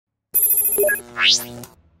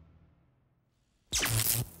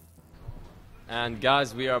And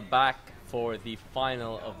guys, we are back for the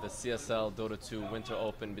final of the CSL Dota 2 Winter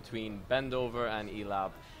Open between Bendover and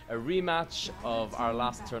Elab. A rematch of our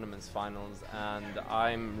last tournament's finals, and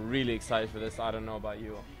I'm really excited for this. I don't know about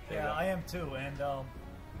you. Yeah, I am too, and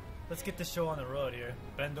let's get the show on the road here.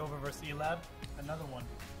 Bendover versus Elab, another one.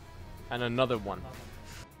 And another one.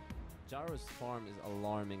 Gyro's farm is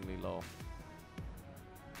alarmingly low.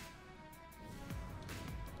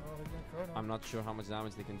 I'm not sure how much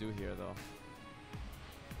damage they can do here though.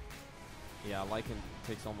 Yeah, Lycan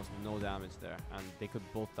takes almost no damage there, and they could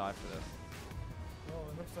both die for this. Oh,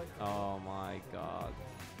 it looks like Oh my god.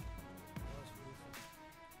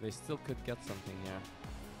 They still could get something here.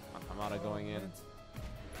 Hamada going in.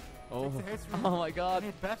 Oh, oh my god.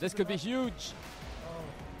 This could be huge.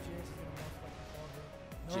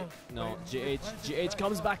 No, GH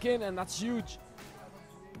comes back in, and that's huge.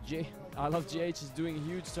 I love GH is doing a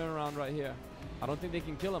huge turnaround right here. I don't think they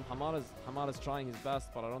can kill him. Hamada's trying his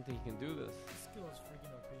best, but I don't think he can do this. skill is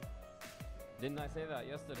freaking OP. Didn't I say that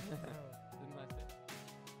yesterday? Didn't I say?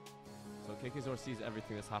 So KKZor sees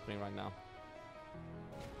everything that's happening right now.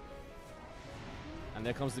 And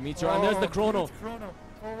there comes the meteor, and there's the chrono. Chrono.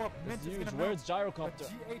 Oh, It's huge. Where's Gyrocopter?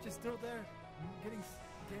 GH is still there. Getting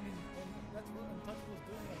that's what Untouchable is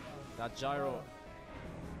doing right now. That gyro.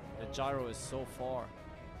 The gyro is so far.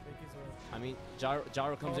 I mean,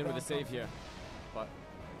 Gyro comes in with a save here, but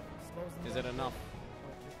is it enough?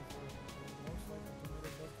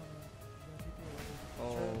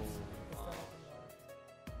 Oh.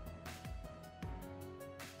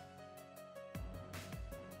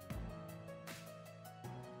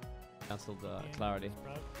 Cancelled clarity.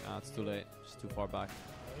 It's too late. She's too far back.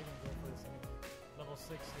 Level 6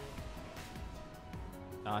 here.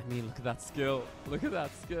 I mean, look at that skill. Look at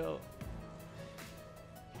that skill.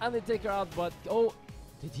 And they take her out, but oh,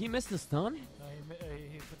 did he miss the stun? No,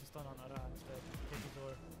 he put the stun on Ara instead.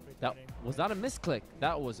 That was that a misclick?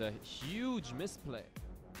 That was a huge misplay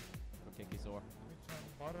for KKZor.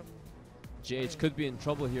 GH could be in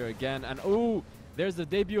trouble here again, and oh, there's the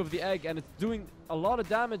debut of the egg, and it's doing a lot of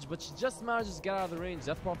damage, but she just manages to get out of the range.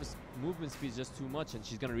 Death Prophet's movement speed is just too much, and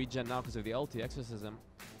she's gonna regen now because of the ulti exorcism.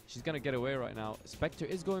 She's gonna get away right now. Spectre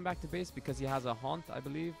is going back to base because he has a haunt, I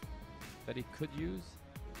believe, that he could use.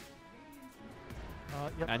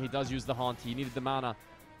 Yep. And he does use the haunt. He needed the mana.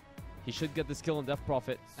 He should get this kill on Death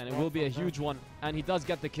Prophet, and it will be a huge one. And he does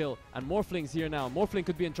get the kill. And Morphling's here now. Morphling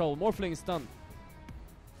could be in trouble. Morphling is stunned.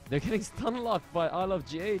 They're getting stun locked by I Love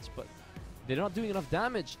GH, but they're not doing enough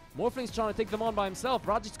damage. Morphling's trying to take them on by himself.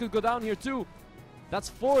 Rajix could go down here too. That's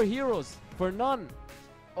 4 heroes for none.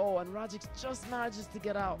 Oh, and Rajix just manages to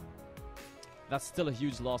get out. That's still a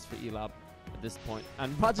huge loss for Elab at this point.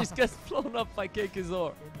 And Rajix gets blown up by KKZor.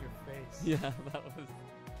 In your face. Yeah, that was a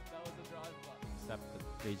drive-by. Except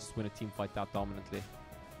that they just win a team fight that dominantly.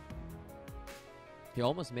 He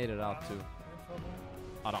almost made it out too.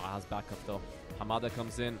 Ara has backup though. Hamada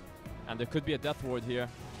comes in, and there could be a death ward here.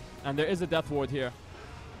 And there is a death ward here.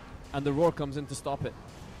 And the roar comes in to stop it.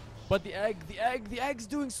 But the egg's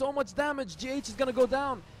doing so much damage. GH is gonna go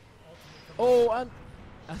down. Oh, and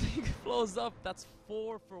I think it blows up. That's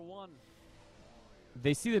 4 for 1.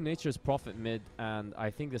 They see the Nature's Prophet mid, and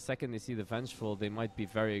I think the second they see the Vengeful, they might be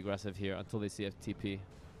very aggressive here until they see FTP.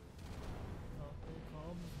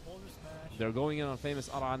 They're going in on Famous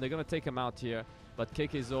Ara, and they're going to take him out here. But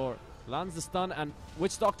KKZor lands the stun, and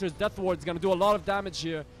Witch Doctor's Death Ward is going to do a lot of damage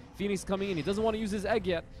here. Phoenix coming in. He doesn't want to use his egg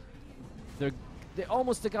yet. They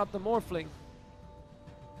almost took out the Morphling.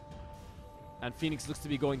 And Phoenix looks to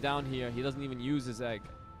be going down here. He doesn't even use his egg.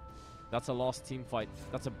 That's a lost team fight.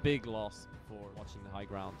 That's a big loss for watching the high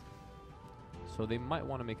ground. So they might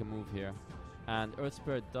want to make a move here. And Earth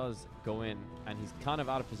Spirit does go in, and he's kind of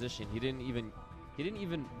out of position. He didn't even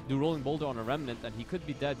do Rolling Boulder on a Remnant, and he could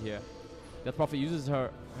be dead here. Death Prophet uses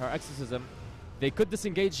her exorcism. They could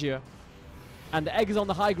disengage here. And the egg is on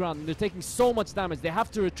the high ground, and they're taking so much damage. They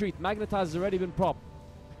have to retreat. Magnetize has already been propped.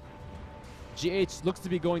 GH looks to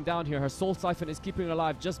be going down here. Her Soul Siphon is keeping her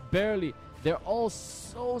alive, just barely. They're all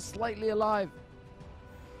so slightly alive.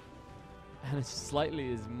 And slightly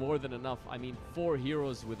is more than enough. I mean, 4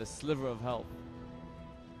 heroes with a sliver of health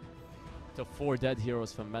to 4 dead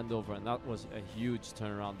heroes from Bendover, and that was a huge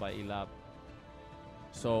turnaround by Elab.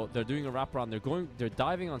 So they're doing a wraparound. They're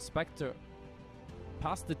diving on Spectre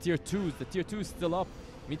past the tier 2s. The tier 2 is still up.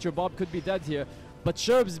 Meteor Bob could be dead here, but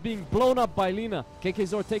Sherb is being blown up by Lina.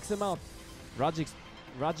 KKZor takes him out. Rajix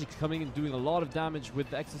coming and doing a lot of damage with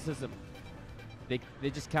the exorcism. They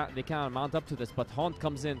just can't mount up to this, but Haunt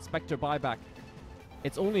comes in. Spectre buyback.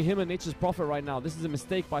 It's only him and Nature's Prophet right now. This is a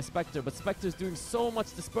mistake by Spectre, but Spectre's doing so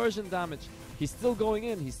much dispersion damage. He's still going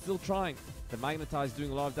in. He's still trying. The Magnetize doing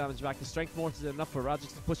a lot of damage back. The Strength Mortar is enough for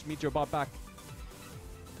Radix to push Meteor Bob back.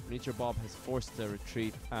 Meteor Bob has forced a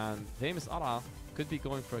retreat, and Famous Ara could be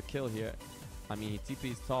going for a kill here. I mean, he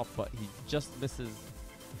TP's top, but he just misses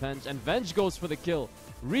Venge, and Venge goes for the kill.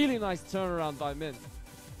 Really nice turnaround by Mint.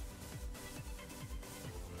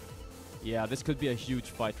 Yeah, this could be a huge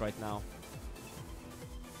fight right now.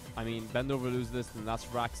 I mean, Bendover lose this, and that's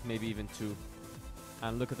Rax, maybe even 2.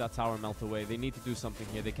 And look at that tower melt away. They need to do something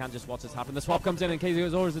here. They can't just watch this happen. The swap comes in, and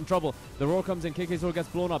KKZor is in trouble. The roar comes in. KKZor gets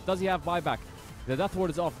blown up. Does he have buyback? The Death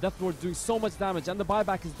Ward is off. Death Ward doing so much damage, and the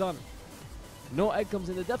buyback is done. No egg comes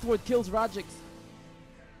in. The Death Ward kills Radix.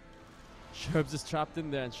 Sherbs is trapped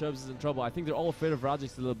in there, and Sherbs is in trouble. I think they're all afraid of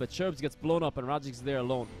Radix a little bit. Sherbs gets blown up, and Radix is there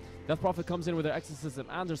alone. Death Prophet comes in with their Exorcism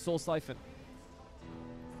and their Soul Siphon.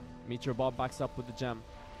 Meteor Bob backs up with the gem.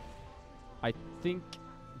 I think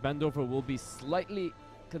Bendover will be slightly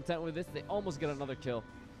content with this. They almost get another kill.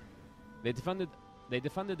 They defended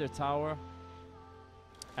their tower,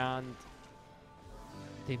 and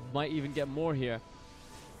they might even get more here.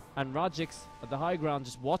 And Radix at the high ground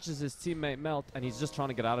just watches his teammate melt, and he's just trying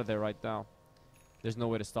to get out of there right now. There's no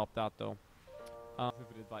way to stop that though.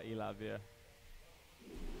 Pivoted by Elab here.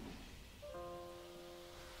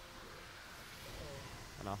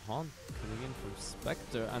 And a Haunt coming in from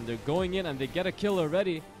Spectre, and they're going in and they get a kill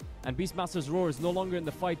already. And Beastmaster's Roar is no longer in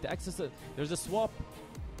the fight. The Exorcist, there's a swap,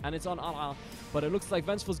 and it's on Ala, but it looks like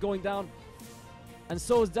Vengeful's going down. And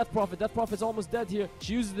so is Death Prophet. Death Prophet's almost dead here.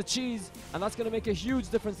 She uses the cheese, and that's going to make a huge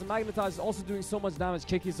difference. The Magnetize is also doing so much damage.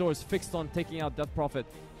 KKZor is fixed on taking out Death Prophet.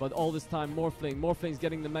 But all this time, Morphling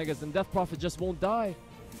getting the Megas, and Death Prophet just won't die.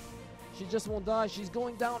 She just won't die. She's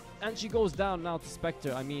going down, and she goes down now to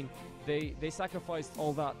Spectre. I mean, they sacrificed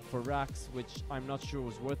all that for Rax, which I'm not sure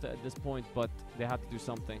was worth it at this point, but they had to do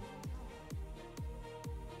something.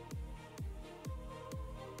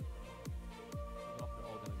 They're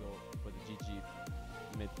all going to go for the GG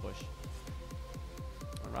mid-push.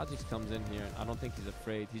 Radix comes in here. I don't think he's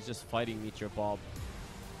afraid. He's just fighting Meteor Bob.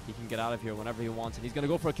 He can get out of here whenever he wants, and he's going to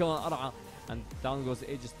go for a kill on Ara. And down goes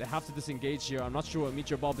the Aegis. They have to disengage here. I'm not sure what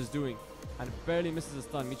Meteor Bob is doing. And barely misses a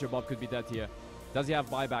stun. Meteor Bob could be dead here. Does he have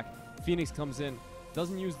buyback? Phoenix comes in.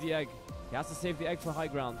 Doesn't use the egg. He has to save the egg for high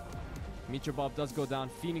ground. Meteor Bob does go down.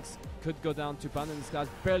 Phoenix could go down to Panda in the skies.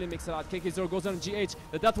 Barely makes it out. KKZor goes down to GH.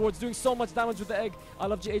 The Death Ward's doing so much damage with the egg. I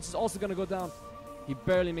Love GH is also going to go down. He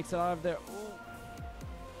barely makes it out of there. Ooh.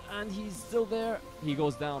 And he's still there. He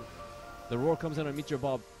goes down. The roar comes in on Meteor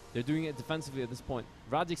Bob. They're doing it defensively at this point.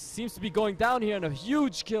 Radix seems to be going down here, and a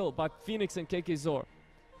huge kill by Phoenix and KKZor.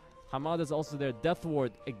 Hamada's also there. Death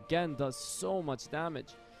Ward again does so much damage.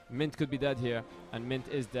 Mint could be dead here, and Mint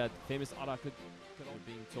is dead. Famous Ara could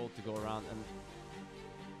being told to go around, and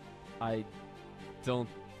I don't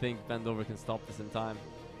think Bendover can stop this in time.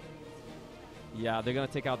 Yeah, they're gonna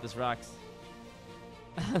take out this Rax.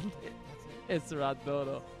 And it's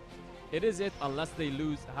Dodo. It is it, unless they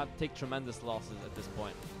take tremendous losses at this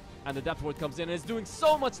point. And the Death Ward comes in and is doing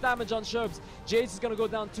so much damage on Sherbs. GH is going to go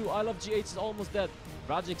down too. I Love GH is almost dead.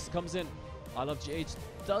 Radix comes in. I Love GH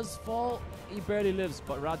does fall. He barely lives,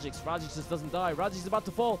 but Radix just doesn't die. Radix is about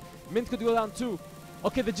to fall. Mint could go down too.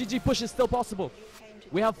 Okay, the GG push is still possible.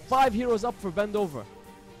 We have 5 heroes up for Bendover.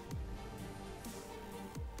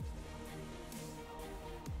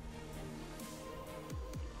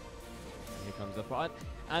 Here comes the fight.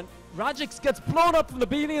 And Radix gets blown up from the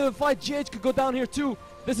beginning of the fight. GH could go down here too.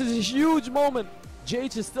 This is a huge moment.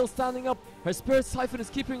 GH is still standing up. Her Spirit Siphon is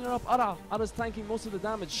keeping her up. Ara's tanking most of the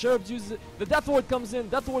damage. Sherbs uses it. The Death Ward comes in.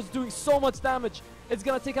 Death Ward's doing so much damage. It's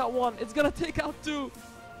going to take out 1. It's going to take out 2.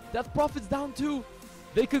 Death Prophet's down 2.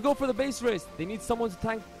 They could go for the base race. They need someone to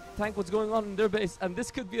tank what's going on in their base. And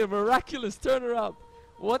this could be a miraculous turnaround.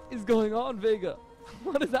 What is going on, Vega?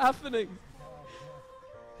 What is happening?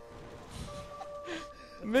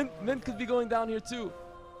 Mint could be going down here too.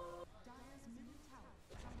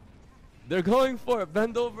 They're going for it.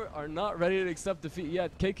 Bendover are not ready to accept defeat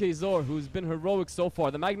yet. KKZor, who's been heroic so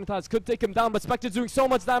far. The Magnetize could take him down, but Spectre's doing so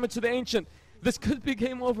much damage to the Ancient. This could be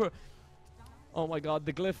game over. Oh my god,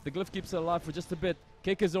 the Glyph. The Glyph keeps it alive for just a bit.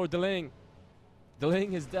 KKZor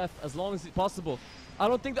delaying his death as long as possible. I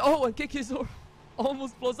don't think that. Oh, and KKZor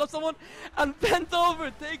almost blows up someone. And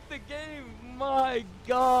Bendover take the game. My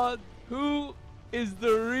god. Who is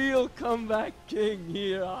the real comeback king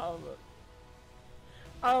here, Ahmed?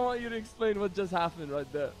 I want you to explain what just happened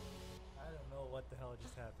right there. I don't know what the hell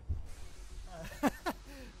just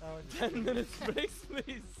happened. 10 minutes breaks,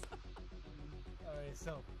 please. Alright,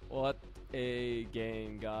 so What a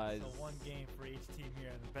game, guys. one game for each team here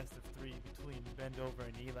in the best of 3 between Bendover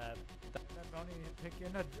and Elab. that bounty pick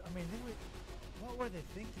in. I mean, what were they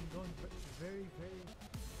thinking? Going very, very,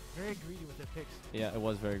 very greedy with their picks. Yeah, it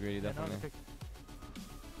was very greedy, Yeah, now definitely.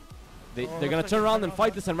 they They're gonna turn around and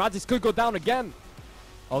fight this, and Radix could go down again.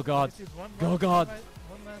 Oh god. Oh god.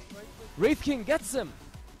 One last right click. Wraith King gets him.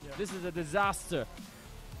 Yeah. This is a disaster.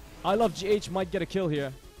 I Love GH might get a kill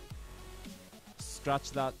here.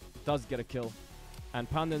 Scratch that. Does get a kill. And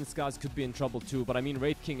Panda and Skies could be in trouble too. But I mean,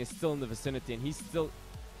 Wraith King is still in the vicinity, and he's still...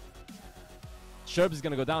 Sherb is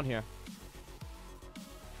gonna go down here.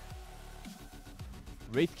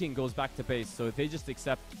 Wraith King goes back to base, so if they just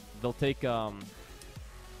accept, they'll take a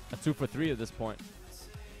 2 for 3 at this point.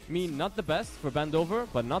 I mean, not the best for Bendover,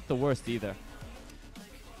 but not the worst either.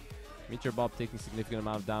 Meteor Bob taking significant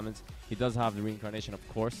amount of damage. He does have the reincarnation, of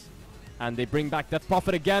course. And they bring back Death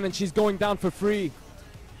Prophet again, and she's going down for free.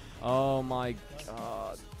 Oh my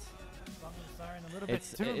god.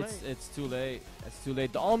 It's too late. It's too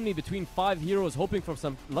late. The Omni between 5 heroes, hoping for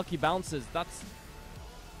some lucky bounces. That's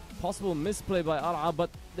possible misplay by Ara,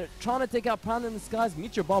 but they're trying to take out Panda in the skies.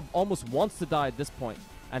 Meteor Bob almost wants to die at this point,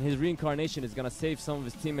 and his reincarnation is gonna save some of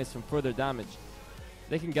his teammates from further damage.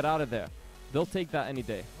 They can get out of there. They'll take that any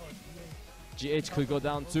day. GH could go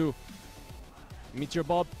down too. Meteor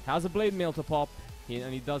Bob has a blade mail to pop,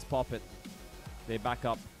 and he does pop it. They back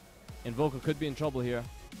up. Invoker could be in trouble here.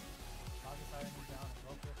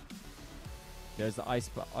 There's the ice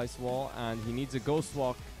wall, and he needs a Ghost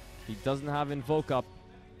Walk. He doesn't have Invoke up,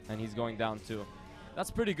 and he's going down too. That's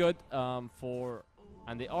pretty good and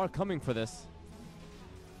they are coming for this.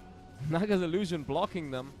 Naga's Illusion blocking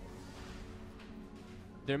them.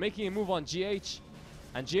 They're making a move on GH,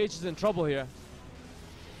 and GH is in trouble here.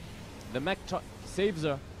 The mech saves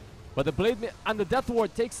her, but the blade and the Death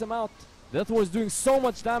Ward takes him out. The Death Ward is doing so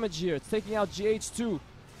much damage here. It's taking out GH too.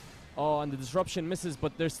 Oh, and the disruption misses,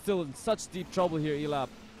 but they're still in such deep trouble here, Elab.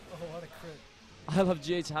 Oh, what a crit. I Love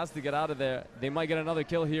GH has to get out of there. They might get another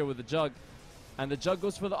kill here with the Jug. And the Jug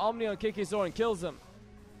goes for the Omni on KK Zor and kills him.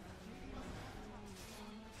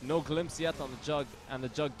 No glimpse yet on the Jug, and the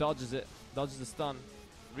Jug dodges it. Dodges the stun.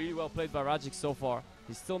 Really well played by Rajic so far.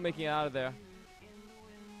 He's still making it out of there.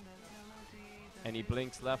 And he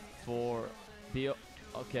blinks left for the...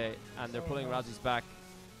 Okay, and they're pulling Rajic back.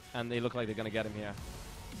 And they look like they're going to get him here.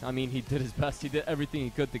 I mean, he did his best. He did everything he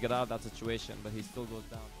could to get out of that situation, but he still goes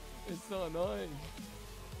down. It's so annoying.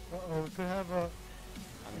 Uh-oh, we could have a...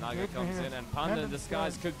 And Naga comes in, and Panda in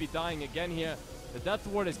Disguise could be dying again here. The Death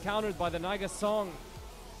Ward is countered by the Naga Song.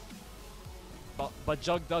 But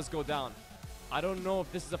Jug does go down. I don't know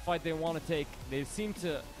if this is a fight they want to take. They seem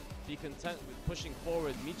to be content with pushing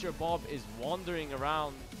forward. Meteor Bob is wandering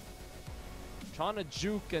around, trying to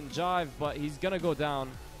juke and jive, but he's going to go down.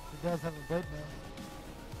 He does have a blade mail.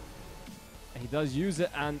 He does use it,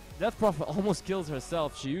 and Death Prophet almost kills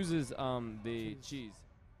herself. She uses the cheese.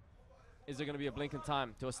 Is there going to be a blink in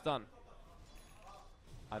time to a stun?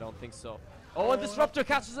 I don't think so. Oh, and Disruptor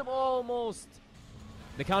catches him almost.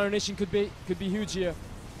 The counter nation could be huge here.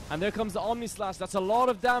 And there comes the Omni Slash. That's a lot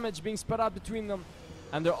of damage being spread out between them.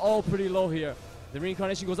 And they're all pretty low here. The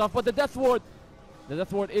reincarnation goes off, but the Death Ward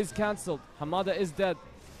is cancelled. Hamada is dead.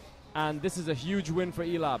 And this is a huge win for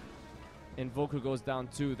Elab. Invoker goes down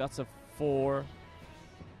too. That's a 4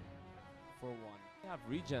 for 1. They have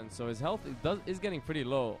regen, so his health is getting pretty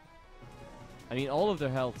low. I mean, all of their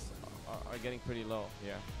healths are getting pretty low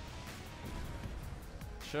here.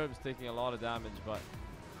 Sherb's taking a lot of damage, but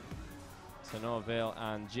to no avail.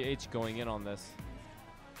 And GH going in on this.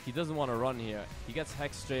 He doesn't want to run here. He gets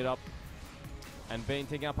Hex straight up. And Bane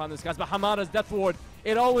taking out Panda's guys, but Hamada's Death Ward,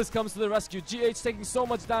 it always comes to the rescue. GH taking so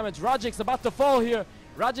much damage. Rajic's about to fall here.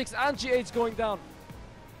 Rajix and GH going down.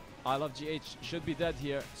 I Love GH should be dead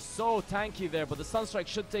here. So tanky there, but the Sunstrike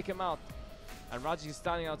should take him out. And Rajix is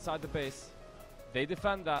standing outside the base. They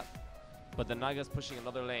defend that, but the Naga's pushing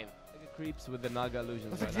another lane. Naga creeps with the Naga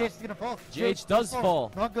illusions right now. GH is gonna fall. GH does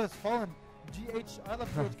fall. Naga's fallen. I Love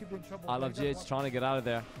GH could be in trouble. I Love GH trying to get out of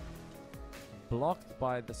there. Blocked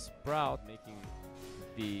by the Sprout,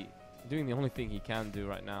 doing the only thing he can do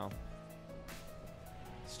right now.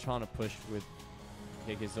 He's trying to push with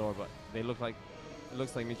KK Zor, but it looks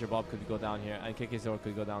like Meteor Bob could go down here, and KK Zor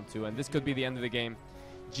could go down too, and this could be the end of the game.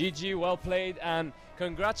 GG, well played, and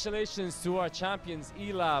congratulations to our champions,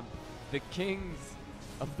 Elab, the kings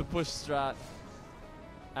of the push strat.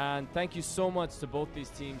 And thank you so much to both these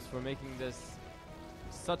teams for making this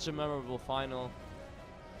such a memorable final.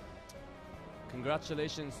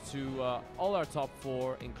 Congratulations to all our top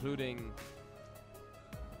 4, including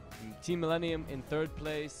Team Millennium in 3rd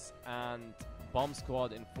place, and Bomb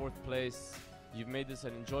Squad in 4th place. You've made this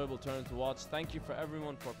an enjoyable tournament to watch. Thank you for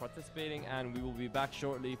everyone for participating, and we will be back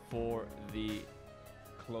shortly for the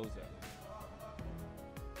closer.